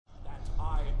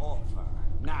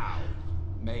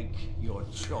Make your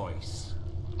choice.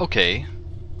 Okay.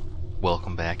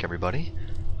 Welcome back, everybody.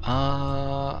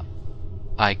 I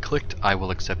clicked I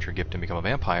will accept your gift and become a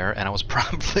vampire, and I was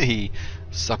promptly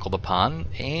suckled upon,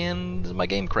 and my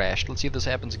game crashed. Let's see if this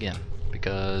happens again,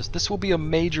 because this will be a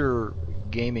major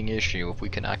gaming issue if we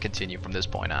cannot continue from this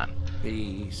point on.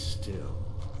 Be still.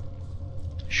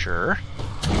 Sure.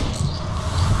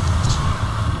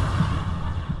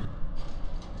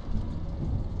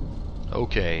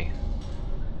 Okay.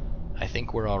 I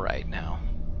think we're alright now.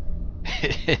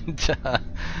 And,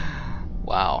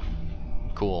 wow.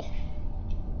 Cool.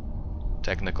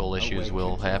 Technical issues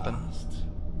will happen.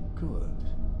 Good.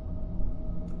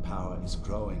 The power is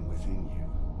growing within you,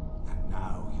 and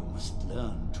now you must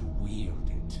learn to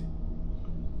wield it.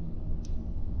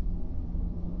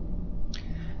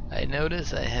 I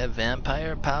notice I have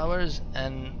vampire powers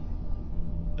and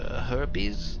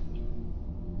herpes.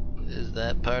 Is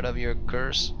that part of your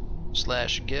curse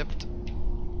 / gift?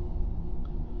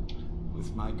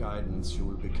 With my guidance, you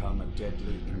will become a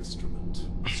deadly instrument,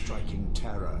 striking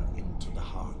terror into the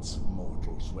hearts of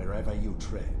mortals wherever you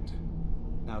tread.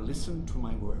 Now listen to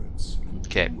my words and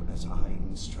do as I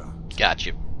instruct. Got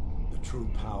you. The true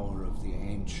power of the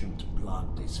ancient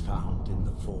blood is found in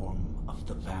the form of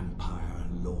the Vampire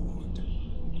Lord.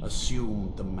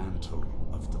 Assume the mantle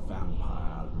of the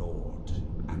Vampire Lord,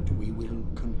 and we will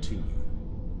continue.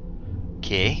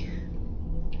 Okay.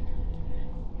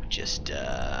 Just check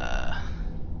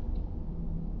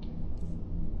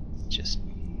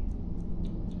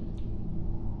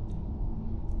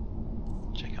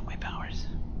out my powers.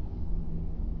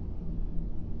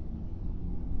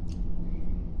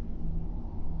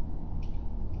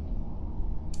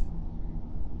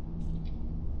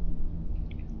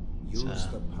 Use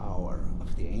the power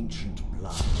of the ancient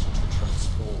blood to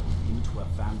transform into a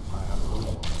Vampire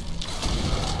Lord.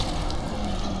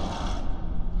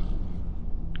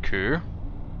 Cool.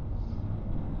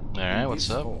 Alright, what's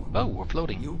up? Oh, we're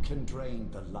floating. You can drain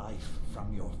the life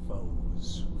from your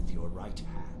foes with your right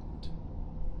hand.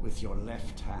 With your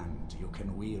left hand, you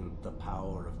can wield the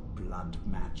power of blood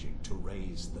magic to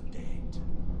raise the dead.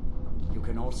 You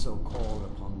can also call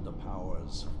upon the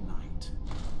powers of night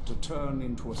to turn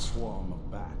into a swarm of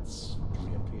bats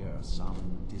and reappear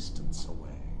some distance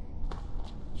away.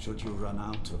 Should you run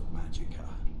out of magicka,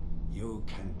 you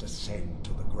can descend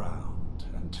to the ground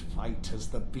and fight as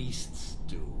the beasts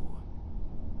do.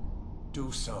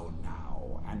 Do so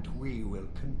now, and we will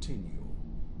continue.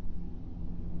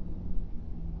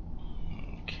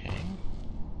 Okay.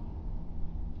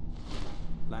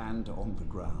 Land on the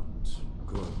ground.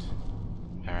 Good.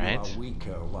 Alright. You are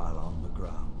weaker while on the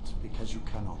ground, because you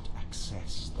cannot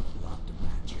access the blood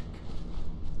magic.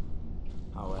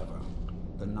 However,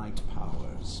 the night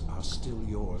powers are still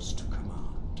yours to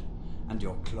command, and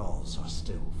your claws are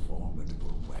still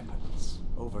formidable weapons.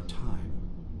 Over time,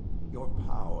 your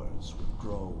powers will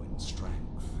grow in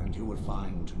strength, and you will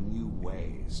find new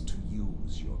ways to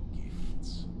use your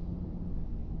gifts.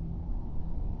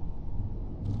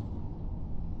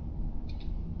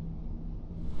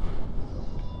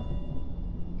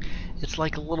 It's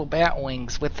like a little bat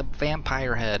wings with the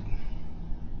vampire head.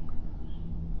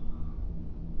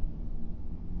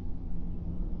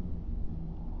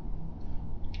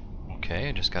 Okay,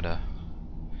 I just gotta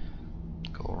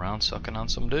go around sucking on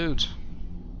some dudes.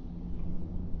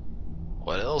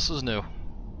 What else is new?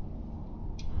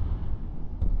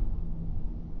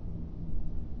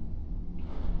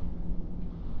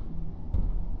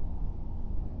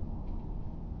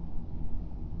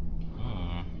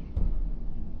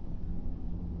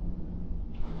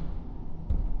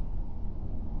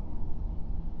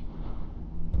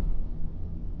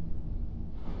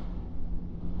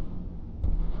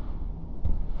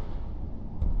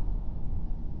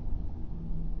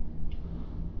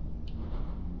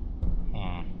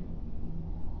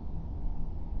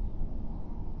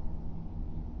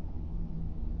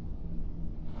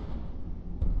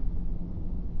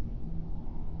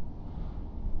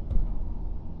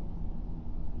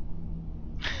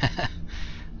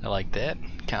 I like that.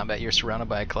 Combat, you're surrounded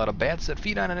by a cloud of bats that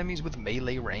feed on enemies with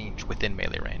melee range, within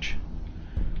melee range.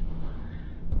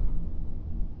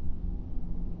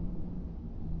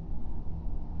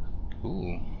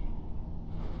 Ooh.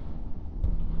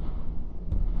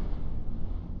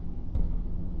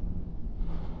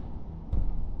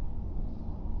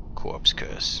 Corpse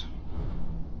curse.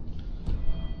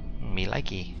 Me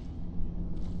likey.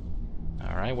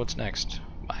 Alright, what's next?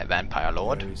 My Vampire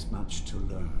Lord? There is much to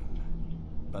learn.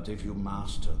 But if you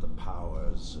master the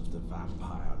powers of the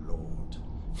Vampire Lord,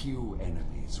 few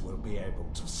enemies will be able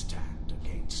to able to stand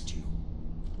against you.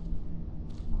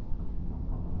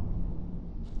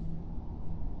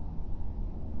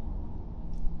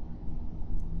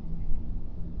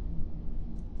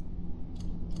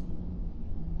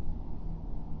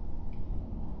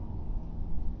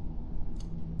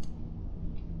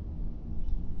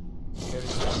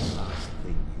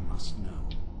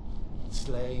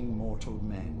 slaying mortal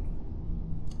men.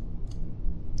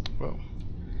 Whoa.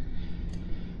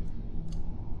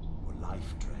 Your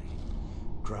life drain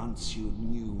grants you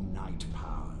new night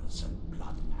powers and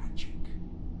blood magic.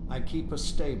 I keep a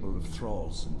stable of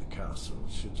thralls in the castle,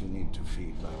 should you need to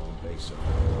feed like the base of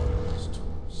the walls to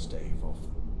stave off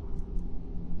them.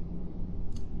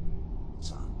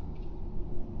 Son.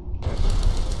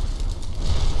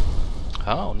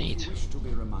 Oh, neat. If you wish to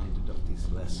be reminded of these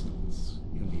lessons,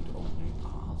 you need only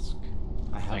ask.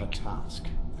 I have a task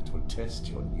that will test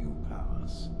your new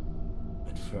powers.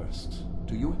 But first,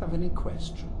 do you have any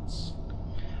questions?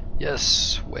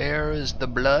 Yes, where is the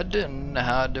blood and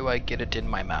how do I get it in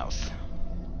my mouth?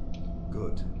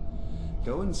 Good.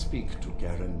 Go and speak to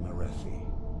Garen Marethi.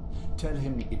 Tell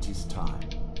him it is time.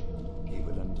 He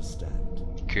will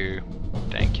understand. Cool.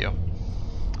 Thank you.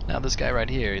 Now this guy right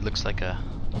here, he looks like a...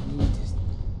 Need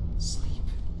to sleep.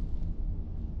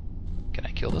 Can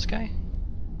I kill this guy?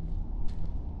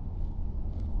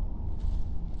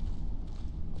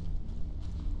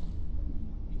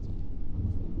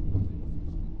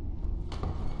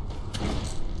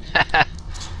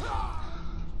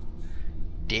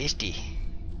 Tasty.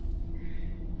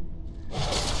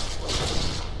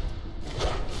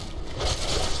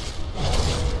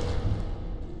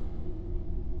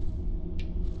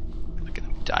 Look at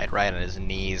him, died right on his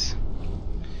knees.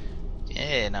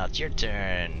 Yeah, now it's your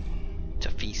turn to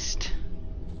feast.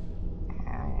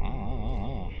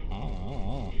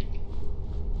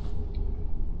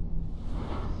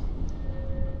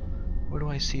 Where do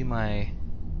I see my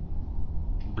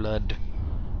blood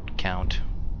count?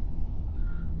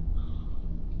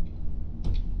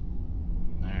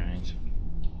 Alright.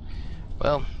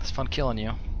 Well, it's fun killing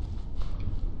you.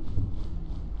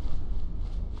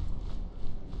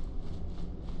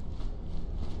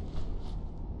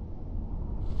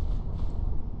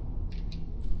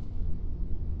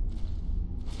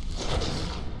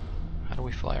 How do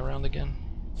we fly around again?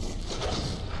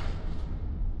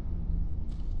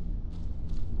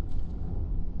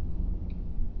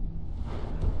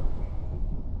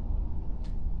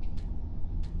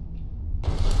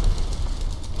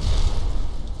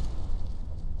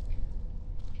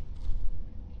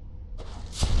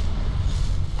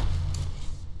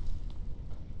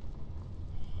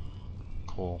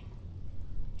 Cool.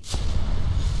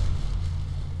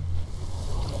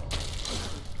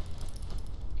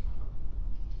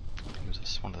 Use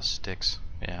this one of the sticks.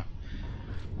 Yeah.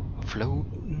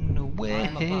 Floating away. I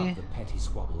am above the petty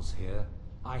squabbles here.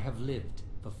 I have lived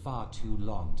for far too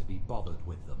long to be bothered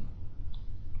with them.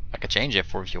 I could change it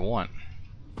for if you want.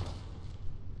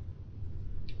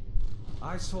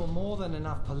 I saw more than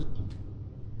enough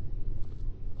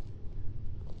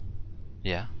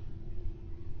Yeah.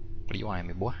 What do you want,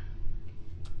 me boy?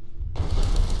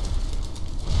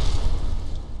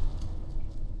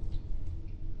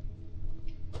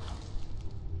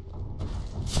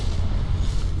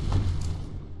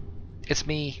 It's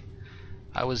me.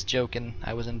 I was joking.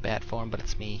 I was in bad form, but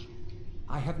it's me.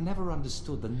 I have never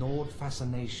understood the Nord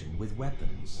fascination with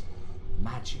weapons.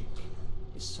 Magic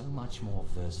is so much more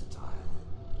versatile,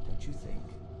 don't you think?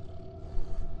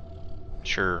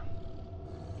 Sure.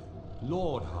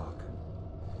 Lord Harken,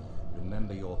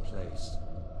 remember your place.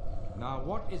 Now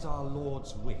what is our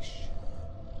Lord's wish?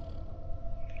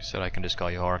 You said I can just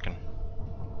call you Harkin.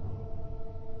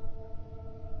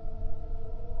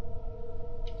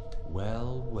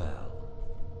 Well, well.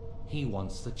 He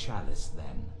wants the chalice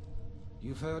then.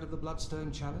 You've heard of the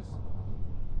Bloodstone Chalice?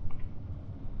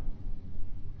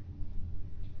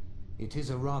 It is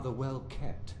a rather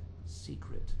well-kept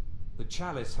secret. The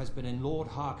chalice has been in Lord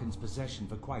Harken's possession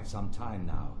for quite some time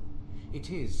now. It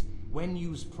is, when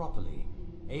used properly,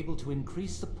 able to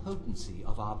increase the potency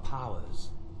of our powers.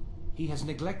 He has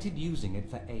neglected using it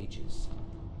for ages.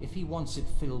 If he wants it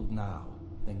filled now,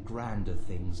 then grander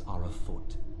things are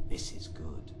afoot. This is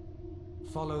good.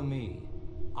 Follow me.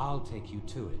 I'll take you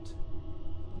to it.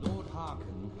 Lord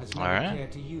Harken has never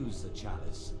cared to use the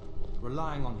chalice,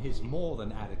 relying on his more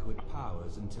than adequate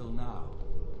powers until now.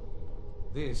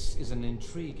 This is an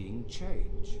intriguing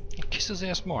change. Kiss his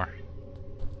ass more.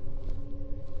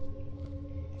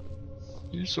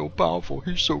 He's so powerful,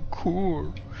 he's so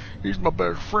cool. He's my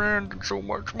best friend and so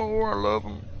much more. I love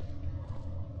him.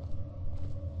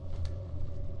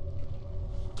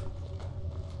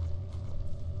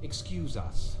 Excuse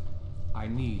us. I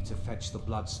need to fetch the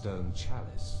Bloodstone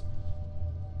Chalice.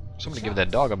 Somebody give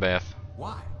that dog a bath.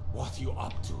 Why? What are you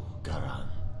up to, Garan?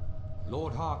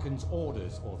 Lord Harken's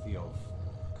orders, Orthiolf.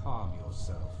 Calm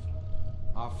yourself.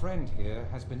 Our friend here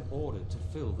has been ordered to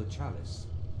fill the chalice.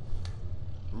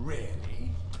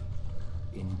 Really?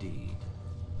 Indeed.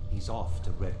 He's off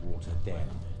to Redwater Den.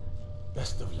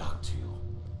 Best of luck to you.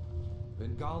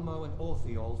 Bengalmo and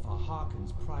Orthiolf are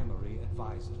Harkon's primary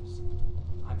advisors.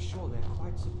 I'm sure they're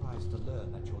quite surprised to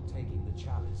learn that you're taking the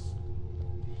chalice.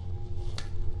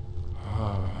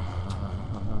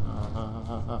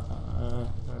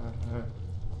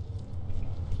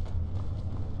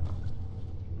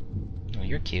 Oh,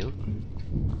 you're cute.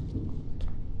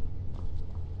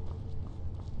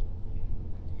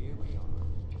 Here we are.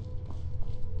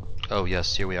 Oh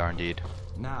yes, here we are indeed.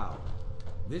 Now,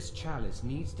 this chalice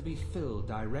needs to be filled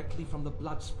directly from the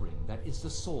blood spring that is the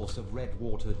source of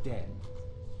Redwater Den.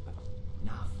 But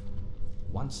enough.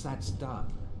 Once that's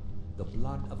done, the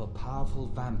blood of a powerful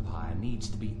vampire needs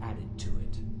to be added to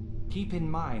it. Keep in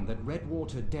mind that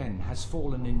Redwater Den has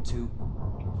fallen into,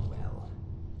 well,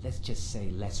 let's just say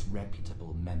less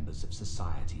reputable members of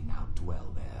society now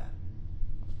dwell there.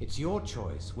 It's your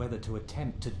choice whether to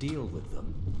attempt to deal with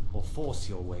them or force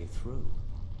your way through.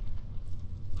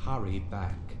 Hurry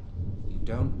back. You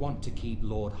don't want to keep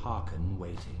Lord Harkon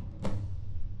waiting.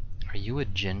 Are you a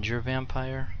ginger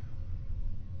vampire?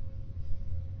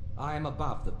 I am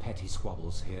above the petty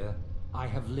squabbles here. I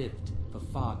have lived for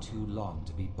far too long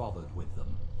to be bothered with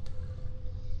them.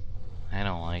 I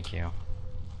don't like you.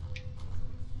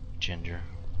 Ginger.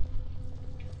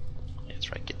 Yeah, that's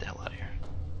right, get the hell out of here.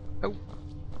 Oh!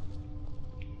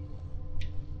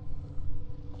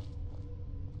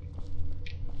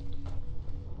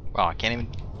 Wow, I can't even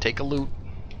take a loot.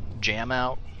 Jam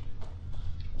out.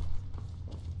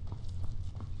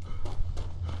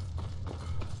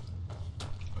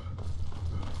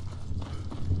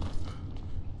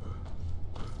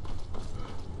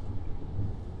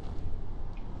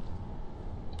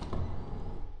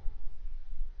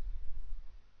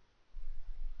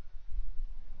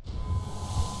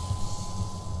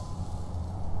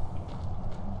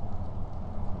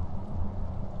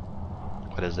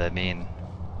 What does that mean?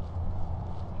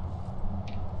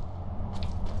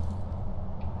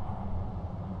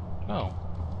 Oh.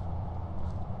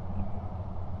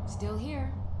 Still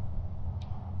here.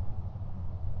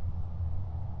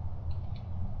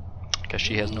 Guess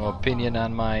she has no opinion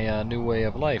on my new way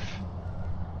of life.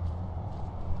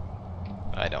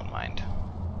 I don't mind.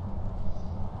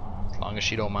 As long as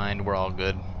she don't mind, we're all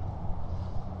good.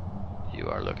 You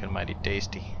are looking mighty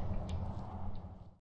tasty.